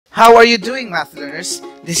How are you doing, math learners?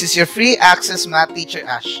 This is your free access math teacher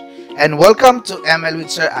Ash, and welcome to ML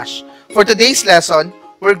with Sir Ash. For today's lesson,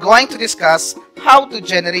 we're going to discuss how to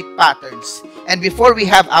generate patterns. And before we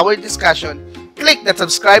have our discussion, click that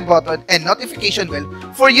subscribe button and notification bell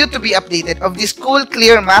for you to be updated of these cool,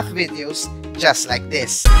 clear math videos just like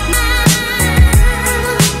this.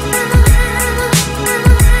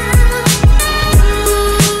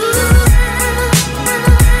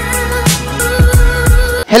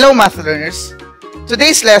 Hello, math learners!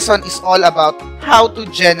 Today's lesson is all about how to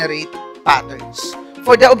generate patterns.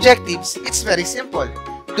 For the objectives, it's very simple.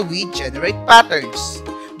 Do we generate patterns?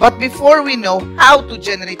 But before we know how to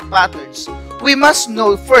generate patterns, we must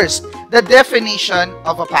know first the definition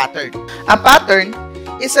of a pattern. A pattern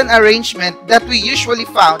is an arrangement that we usually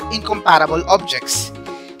found in comparable objects.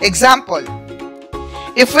 Example,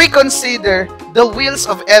 if we consider the wheels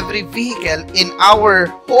of every vehicle in our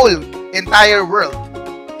whole entire world,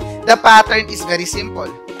 the pattern is very simple.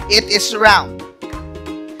 It is round.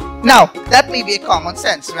 Now, that may be a common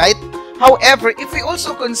sense, right? However, if we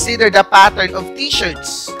also consider the pattern of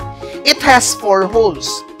t-shirts, it has 4 holes.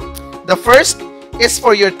 The first is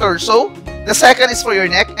for your torso, the second is for your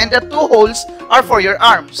neck, and the 2 holes are for your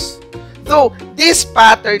arms. Though this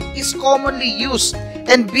pattern is commonly used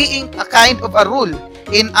and being a kind of a rule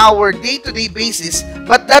in our day-to-day basis,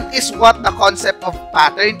 but that is what the concept of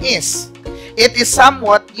pattern is. It is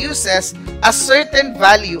somewhat uses a certain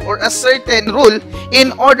value or a certain rule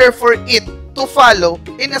in order for it to follow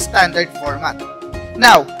in a standard format.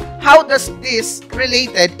 Now, how does this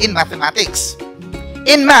related in mathematics?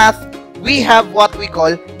 In math, we have what we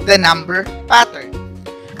call the number pattern.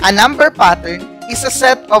 A number pattern is a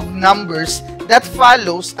set of numbers that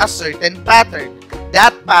follows a certain pattern.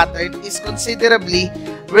 That pattern is considerably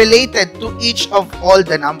related to each of all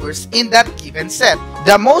the numbers in that given set.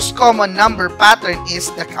 The most common number pattern is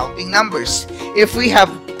the counting numbers. If we have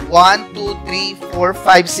 1, 2, 3, 4,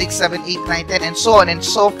 5, 6, 7, 8, 9, 10, and so on and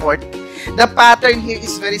so forth, the pattern here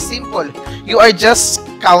is very simple. You are just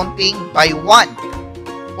counting by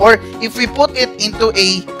 1. Or if we put it into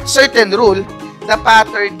a certain rule, the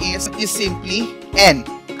pattern is simply n.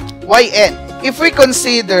 Why n? If we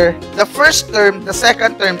consider the first term, the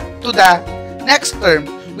second term to the next term,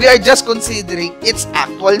 we are just considering its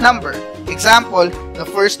actual number. Example, the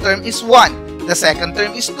first term is 1, the second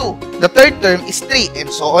term is 2, the third term is 3, and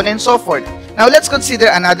so on and so forth. Now let's consider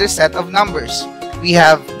another set of numbers. We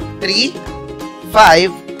have 3,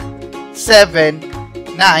 5, 7,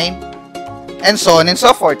 9, and so on and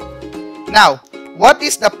so forth. Now, what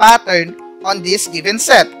is the pattern on this given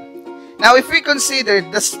set? Now, if we consider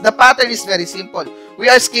this, the pattern is very simple. We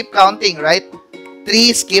are skip counting, right?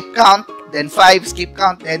 3, skip count, then 5, skip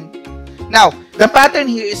count, then... Now, the pattern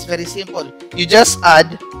here is very simple. You just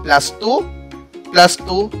add plus 2,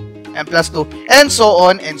 and plus 2, and so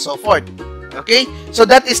on and so forth. Okay? So,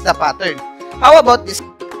 that is the pattern. How about this?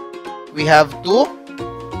 We have 2,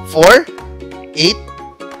 4, 8,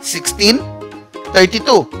 16,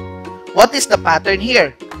 32. What is the pattern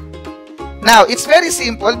here? Now, it's very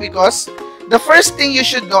simple because the first thing you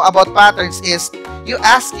should know about patterns is you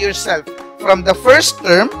ask yourself, from the first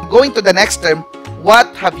term going to the next term,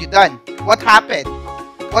 what have you done? What happened?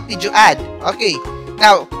 What did you add? Okay,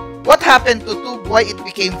 now, what happened to 2? Why it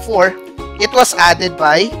became 4? It was added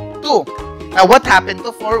by 2. Now, what happened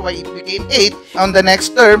to 4? Why it became 8? On the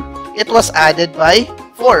next term, it was added by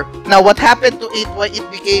 4. Now, what happened to 8? Why it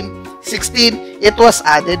became 16? It was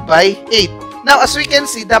added by 8. Now, as we can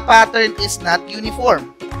see, the pattern is not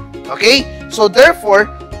uniform. Okay? So, therefore,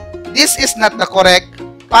 this is not the correct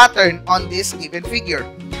pattern on this given figure.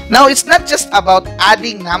 Now, it's not just about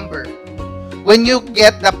adding number. When you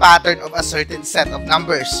get the pattern of a certain set of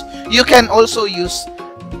numbers, you can also use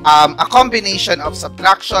a combination of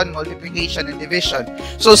subtraction, multiplication, and division.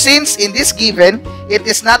 So, since in this given, it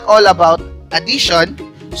is not all about addition,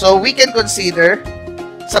 so we can consider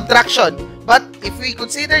subtraction. But if we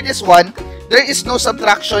consider this one, there is no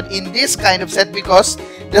subtraction in this kind of set because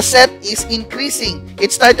the set is increasing.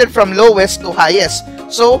 It started from lowest to highest.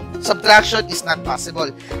 So, subtraction is not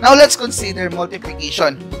possible. Now, let's consider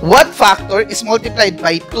multiplication. What factor is multiplied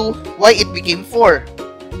by 2? Why it became 4?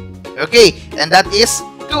 Okay, and that is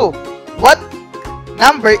 2. What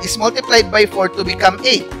number is multiplied by 4 to become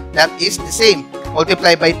 8? That is the same.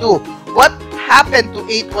 Multiply by 2. What happened to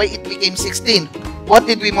 8? Why it became 16? What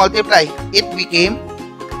did we multiply? It became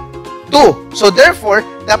 2. So, therefore,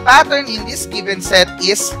 the pattern in this given set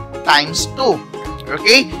is times 2.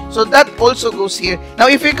 Okay? So, that also goes here. Now,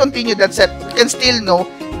 if we continue that set, we can still know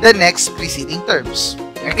the next preceding terms.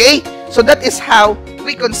 Okay? So, that is how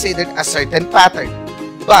we considered a certain pattern.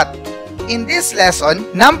 But, in this lesson,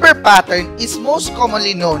 number pattern is most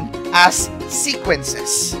commonly known as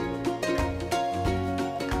sequences.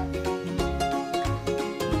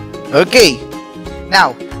 Okay,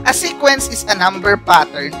 now, a sequence is a number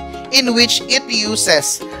pattern in which it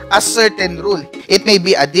uses a certain rule. It may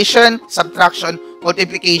be addition, subtraction,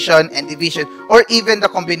 multiplication, and division, or even the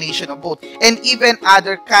combination of both, and even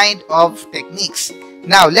other kind of techniques.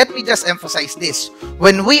 Now, let me just emphasize this.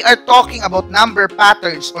 When we are talking about number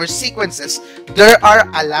patterns or sequences, there are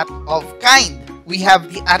a lot of kind. We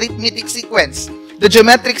have the arithmetic sequence, the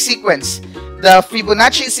geometric sequence, the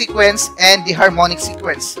Fibonacci sequence, and the harmonic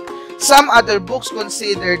sequence. Some other books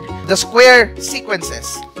considered the square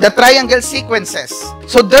sequences, the triangle sequences.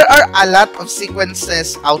 So there are a lot of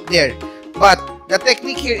sequences out there. But the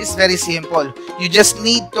technique here is very simple. You just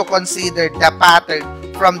need to consider the pattern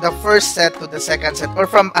from the first set to the second set, or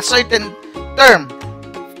from a certain term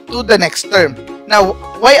to the next term. Now,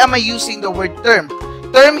 why am I using the word term?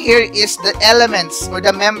 Term here is the elements or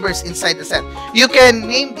the members inside the set. You can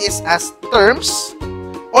name this as terms,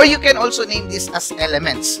 or you can also name this as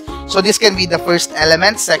elements. So this can be the first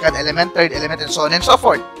element, second element, third element, and so on and so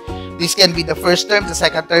forth. This can be the first term, the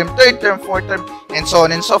second term, third term, fourth term, and so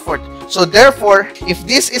on and so forth. So therefore, if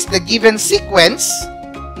this is the given sequence,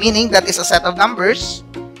 meaning that is a set of numbers,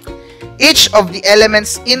 each of the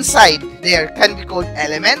elements inside there can be called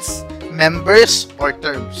elements, members, or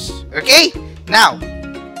terms. Okay? Now,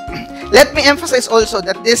 let me emphasize also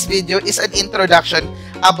that this video is an introduction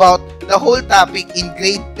about the whole topic in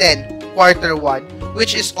grade 10, quarter 1,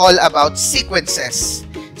 which is all about sequences.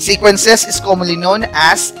 Sequences is commonly known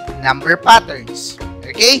as number patterns.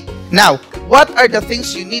 Okay? Now, what are the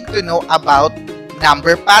things you need to know about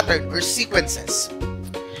number pattern or sequences?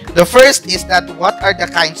 The first is that what are the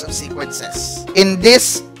kinds of sequences? In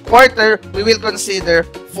this quarter, we will consider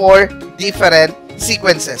 4 different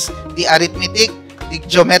sequences: the arithmetic, the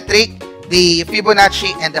geometric, the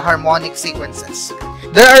Fibonacci, and the harmonic sequences.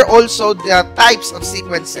 There are also the types of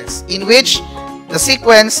sequences in which the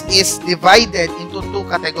sequence is divided into 2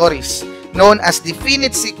 categories, known as the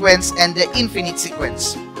finite sequence and the infinite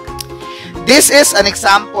sequence. This is an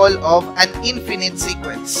example of an infinite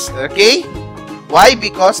sequence. Okay? Why?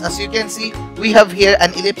 Because as you can see, we have here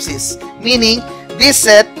an ellipsis, meaning this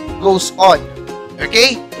set goes on.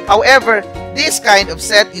 Okay? However, this kind of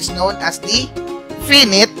set is known as the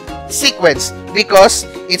finite sequence because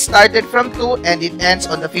it started from 2 and it ends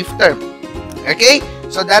on the 5th term. Okay?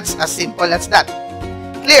 So that's as simple as that.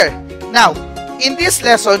 Clear? Now, in this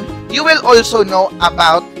lesson, you will also know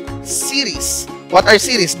about series. What are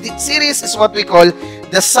series? The series is what we call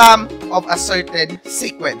the sum of a certain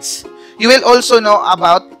sequence. You will also know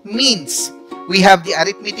about means. We have the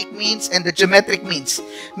arithmetic means and the geometric means.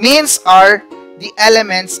 Means are the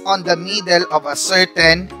elements on the middle of a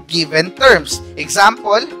certain given terms.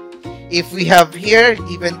 Example, if we have here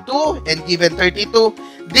given 2 and given 32,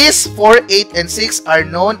 these 4, 8, and 6 are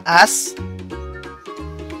known as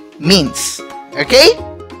means. Okay?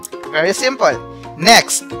 Very simple.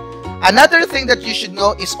 Next, another thing that you should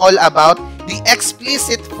know is all about the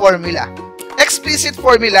explicit formula. Explicit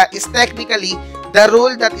formula is technically the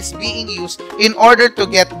rule that is being used in order to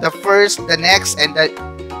get the first, the next, and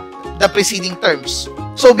the preceding terms.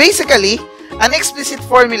 So basically, an explicit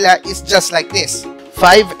formula is just like this: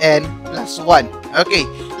 5n plus 1. Okay,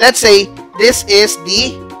 let's say this is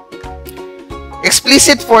the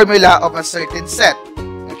explicit formula of a certain set,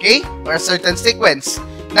 okay, or a certain sequence.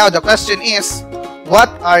 Now the question is, what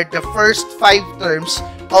are the first 5 terms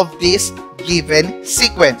of this given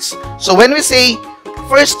sequence? So when we say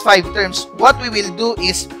first 5 terms, what we will do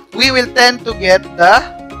is we will tend to get the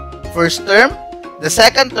first term, the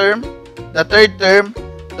second term, the third term,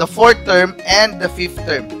 the fourth term, and the 5th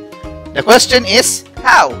term. The question is,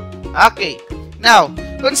 how? Okay, now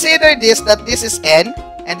consider this, that this is n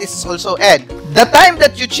and this is also n. The time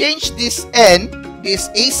that you change this n, this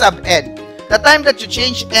a sub n, the time that you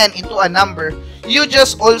change n into a number, you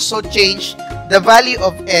just also change the value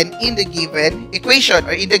of n in the given equation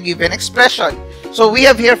or in the given expression. So we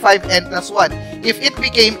have here 5n plus 1. If it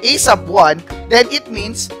became a sub 1, then it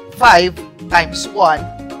means 5 times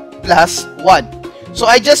 1 plus 1. So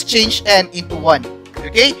I just changed n into 1.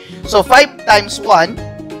 Okay? So 5 times 1,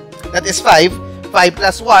 that is 5. 5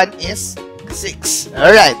 plus 1 is 6.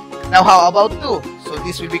 Alright. Now how about 2? So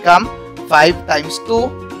this will become 5 times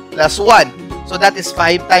 2 plus 1. So that is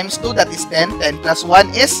 5 times 2, that is 10. 10 plus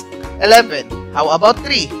 1 is 11. How about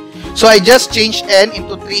 3? So I just changed n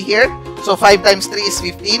into 3 here. So 5 times 3 is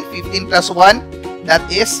 15. 15 plus 1, that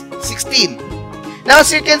is 16. Now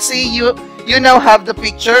as you can see, you now have the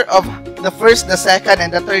picture of the first, the second,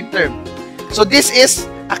 and the third term. So this is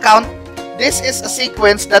this is a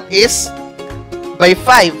sequence that is by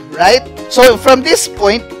 5, right? So from this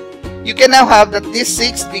point, you can now have that this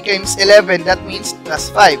 6 becomes 11, that means plus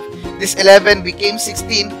 5. This 11 became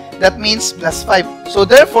 16, that means plus 5. So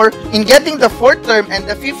therefore, in getting the 4th term and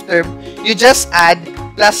the 5th term, you just add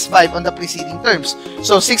plus 5 on the preceding terms.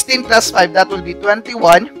 So 16 plus 5, that will be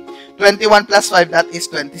 21. 21 plus 5, that is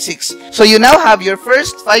 26. So you now have your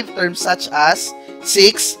first 5 terms such as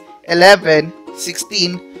 6, 11,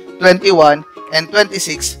 16, 21, and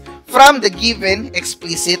 26 from the given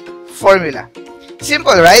explicit formula.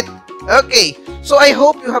 Simple, right? Okay, so I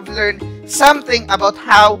hope you have learned something about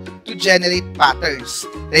how to generate patterns.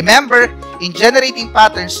 Remember, in generating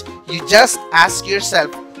patterns, you just ask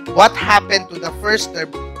yourself what happened to the first term,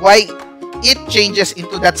 why it changes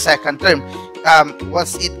into that second term.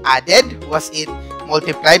 Was it added? Was it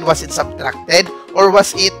multiplied? Was it subtracted? Or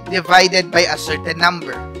was it divided by a certain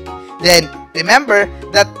number? Then, remember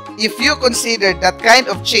that if you consider that kind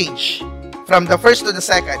of change from the first to the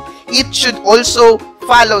second, it should also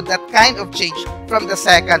follow that kind of change from the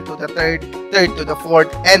second to the third, third to the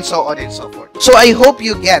fourth, and so on and so forth. So I hope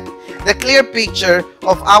you get the clear picture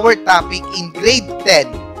of our topic in grade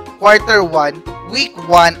 10, quarter 1, week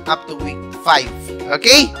 1 up to week 5.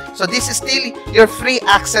 Okay? So this is still your free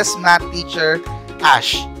access math teacher,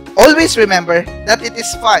 Ash. Always remember that it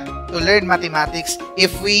is fun to learn mathematics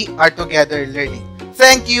if we are together learning.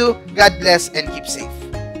 Thank you, God bless, and keep safe.